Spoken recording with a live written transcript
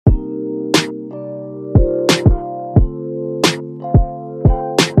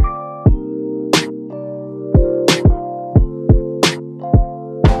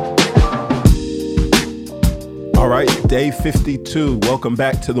Day 52. Welcome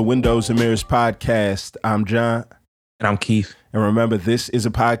back to the Windows and Mirrors podcast. I'm John. And I'm Keith. And remember, this is a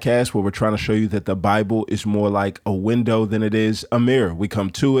podcast where we're trying to show you that the Bible is more like a window than it is a mirror. We come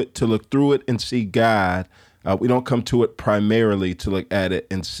to it to look through it and see God. We don't come to it primarily to look at it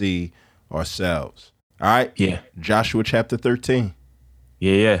and see ourselves. All right? Yeah. Joshua chapter 13.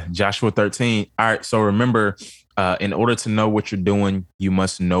 Yeah. Joshua 13. All right. So remember, in order to know what you're doing, you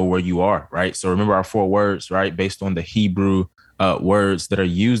must know where you are, right? So remember our 4 words, right? Based on the Hebrew words that are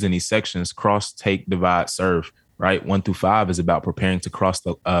used in these sections: cross, take, divide, serve, right? 1 through 5 is about preparing to cross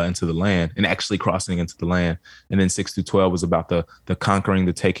into the land and actually crossing into the land. And then 6 through 12 was about the conquering,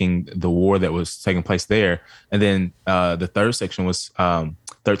 the taking, the war that was taking place there. And then the third section was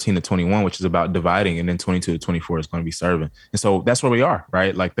 13 to 21, which is about dividing. And then 22 to 24 is going to be serving. And so that's where we are,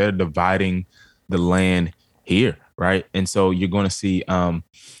 right? Like they're dividing the land here, right? And so you're going to see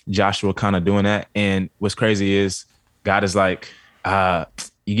Joshua kind of doing that. And what's crazy is God is like,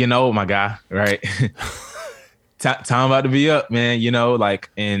 you getting old, my guy, right? Time about to be up, man,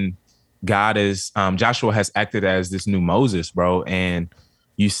 and God is, Joshua has acted as this new Moses, bro. And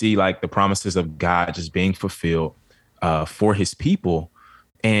you see like the promises of God just being fulfilled for his people.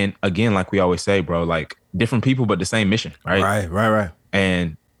 And again, like we always say, bro, like different people, but the same mission, right? Right.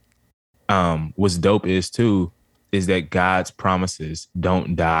 And what's dope is that God's promises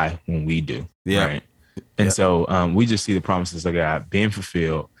don't die when we do. Yeah. Right. And so we just see the promises of God being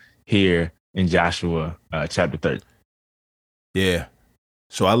fulfilled here in Joshua chapter 30. Yeah.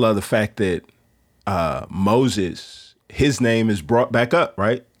 So I love the fact that Moses, his name is brought back up,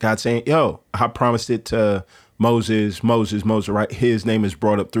 right? God saying, yo, I promised it to Moses, right? His name is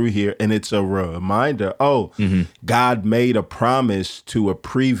brought up through here. And it's a reminder, God made a promise to a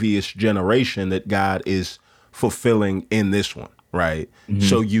previous generation that God is fulfilling in this one, right? Mm-hmm.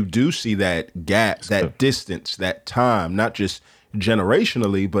 So you do see that gap, that distance, that time, not just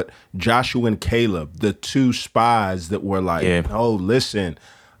generationally, but Joshua and Caleb, the 2 spies that were like, oh, listen,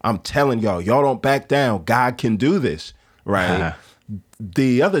 I'm telling y'all don't back down. God can do this, right?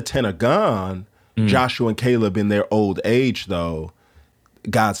 The other 10 are gone. Joshua and Caleb in their old age, though,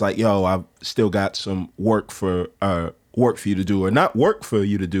 God's like, yo, I've still got some work for you to do, or not work for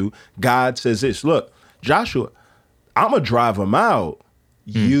you to do. God says this, look, Joshua, I'm going to drive them out.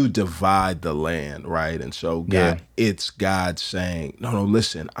 You divide the land, right? And so it's God saying, no,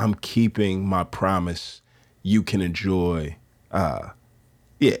 listen, I'm keeping my promise. You can enjoy,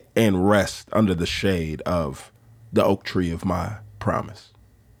 and rest under the shade of the oak tree of my promise.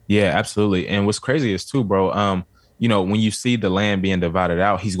 Yeah, absolutely. And what's crazy is too, bro, when you see the land being divided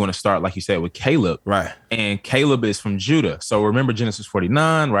out, he's going to start, like you said, with Caleb. Right. And Caleb is from Judah. So remember Genesis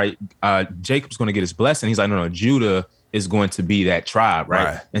 49, right? Jacob's going to get his blessing. He's like, no, Judah is going to be that tribe,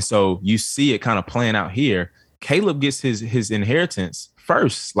 right? And so you see it kind of playing out here. Caleb gets his inheritance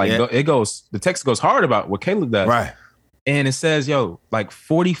first. Like the text goes hard about what Caleb does. Right. And it says, like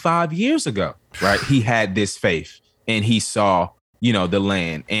 45 years ago, right? He had this faith and he saw, the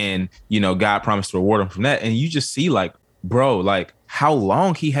land, and, God promised to reward him from that. And you just see like, bro, like how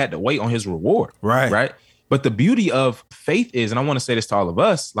long he had to wait on his reward. Right. But the beauty of faith is, and I want to say this to all of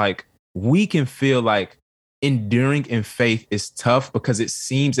us, like we can feel like enduring in faith is tough because it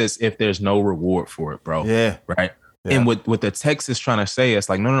seems as if there's no reward for it, bro. Yeah. Right. Yeah. And what the text is trying to say is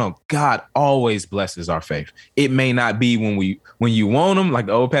like, no, God always blesses our faith. It may not be when you want them, like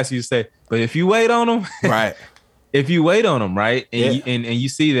the old pastor used to say, but if you wait on them, right. If you wait on them, right, and you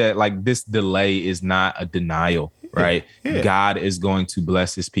see that like this delay is not a denial, right? Yeah. God is going to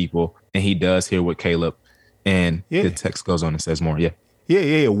bless his people, and he does here with Caleb. And the text goes on and says more.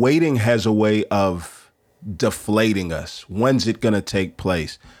 Yeah. Waiting has a way of deflating us. When's it going to take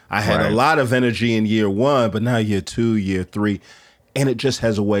place? I had a lot of energy in year 1, but now year 2, year 3, and it just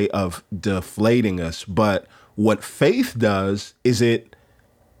has a way of deflating us. But what faith does is it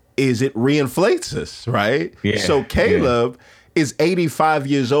reinflates us, right? Yeah, so Caleb is 85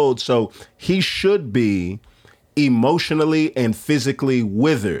 years old, so he should be emotionally and physically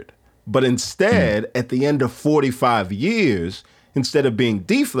withered. But instead, at the end of 45 years, instead of being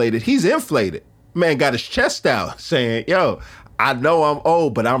deflated, he's inflated. Man got his chest out saying, yo, I know I'm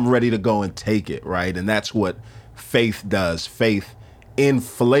old, but I'm ready to go and take it, right? And that's what faith does. Faith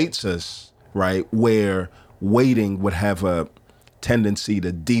inflates us, right? Where waiting would have a tendency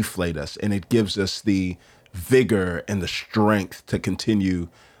to deflate us, and it gives us the vigor and the strength to continue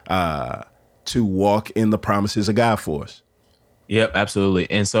to walk in the promises of God for us. Yep,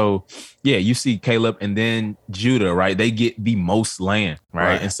 absolutely. And so, you see Caleb and then Judah, right? They get the most land,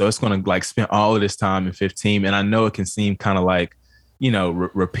 right? And so it's going to like spend all of this time in 15. And I know it can seem kind of like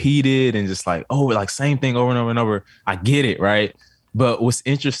repeated and just like, oh, like same thing over and over and over. I get it, right? But what's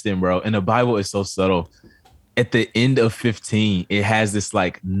interesting, bro, and the Bible is so subtle. At the end of 15, it has this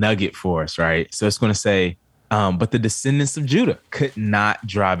like nugget for us, right? So it's going to say, but the descendants of Judah could not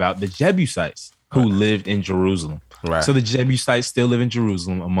drive out the Jebusites who lived in Jerusalem. Right. So the Jebusites still live in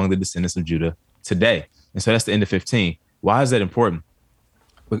Jerusalem among the descendants of Judah today. And so that's the end of 15. Why is that important?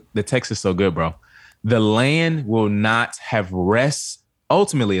 The text is so good, bro. The land will not have rest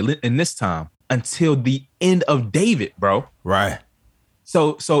ultimately in this time until the end of David, bro. Right.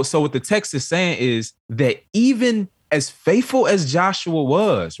 So what the text is saying is that even as faithful as Joshua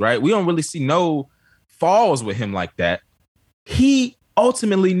was, right? We don't really see no falls with him like that. He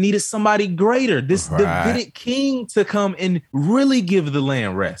ultimately needed somebody greater, this Davidic king, to come and really give the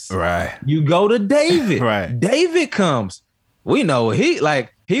land rest. Right. You go to David. Right. David comes. We know he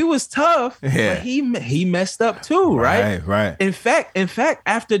was tough, but he messed up too, right? Right. In fact,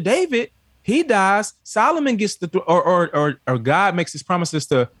 after David, he dies. Solomon gets the or God makes his promises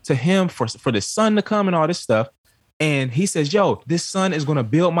to him for the son to come and all this stuff. And he says, yo, this son is going to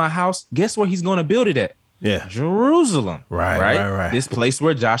build my house. Guess where he's going to build it at? Yeah. Jerusalem. Right. This place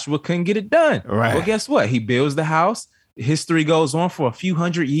where Joshua couldn't get it done. Right. Well, guess what? He builds the house. History goes on for a few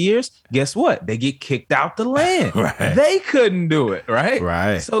hundred years. Guess what? They get kicked out the land. Right. They couldn't do it. Right.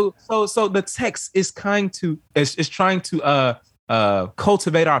 Right. So the text is trying to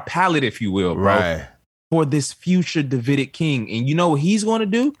cultivate our palate, if you will, bro, right, for this future Davidic king. And you know what he's going to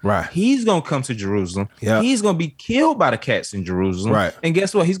do? Right. He's going to come to Jerusalem. Yep. He's going to be killed by the cats in Jerusalem. Right. And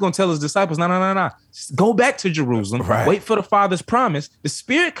guess what? He's going to tell his disciples, no. Go back to Jerusalem. Right. Wait for the Father's promise. The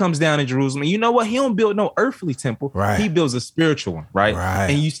Spirit comes down in Jerusalem. And you know what? He don't build no earthly temple. Right. He builds a spiritual one. Right.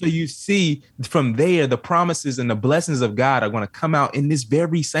 And you see from there, the promises and the blessings of God are going to come out in this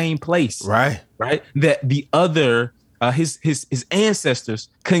very same place. Right. Right. That the other his ancestors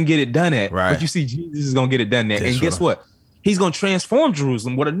couldn't get it done at. Right. But you see, Jesus is gonna get it done there. That's and guess what? He's gonna transform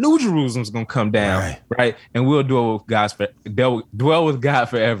Jerusalem. What a new Jerusalem's gonna come down, right? And we'll dwell with God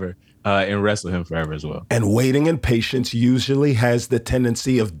forever, and wrestle him forever as well. And waiting in patience usually has the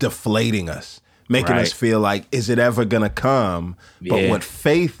tendency of deflating us, making us feel like, is it ever gonna come? But what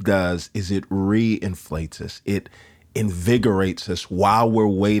faith does is it re-inflates us. It invigorates us while we're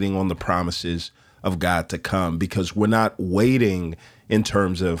waiting on the promises of God to come, because we're not waiting in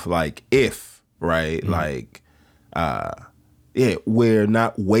terms of like if, right? Mm-hmm. Like, we're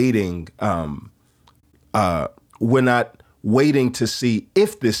not waiting. We're not waiting to see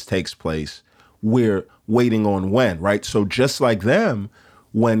if this takes place. We're waiting on when, right? So just like them,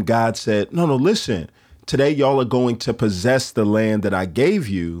 when God said, no, listen, today y'all are going to possess the land that I gave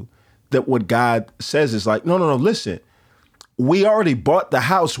you, that what God says is like, no, listen. We already bought the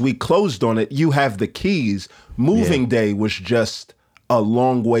house. We closed on it. You have the keys. Moving day was just a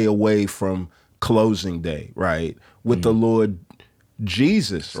long way away from closing day, right? With the Lord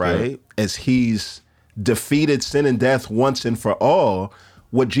Jesus, right? As he's defeated sin and death once and for all,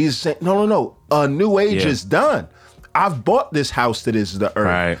 what Jesus said, no. A new age is done. I've bought this house that is the earth.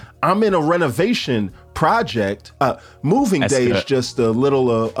 Right. I'm in a renovation project. Moving day is just a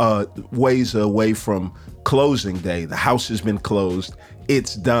little ways away from closing day. The house has been closed.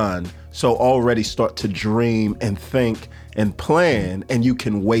 It's done. So already start to dream and think and plan, and you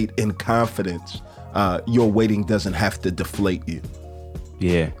can wait in confidence. Your waiting doesn't have to deflate you.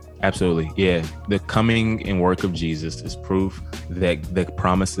 Yeah, absolutely. Yeah. The coming and work of Jesus is proof that the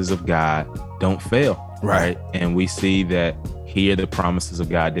promises of God don't fail. Right. And we see that here the promises of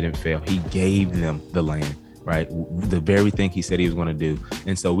God didn't fail. He gave them the land. Right. The very thing he said he was going to do.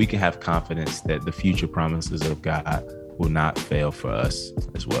 And so we can have confidence that the future promises of God will not fail for us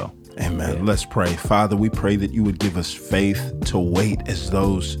as well. Amen. Yeah. Let's pray. Father, we pray that you would give us faith to wait as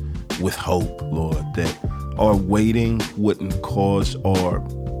those with hope, Lord, that our waiting wouldn't cause our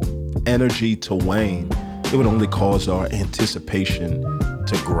energy to wane. It would only cause our anticipation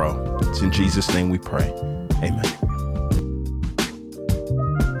to grow. It's in Jesus' name we pray. Amen.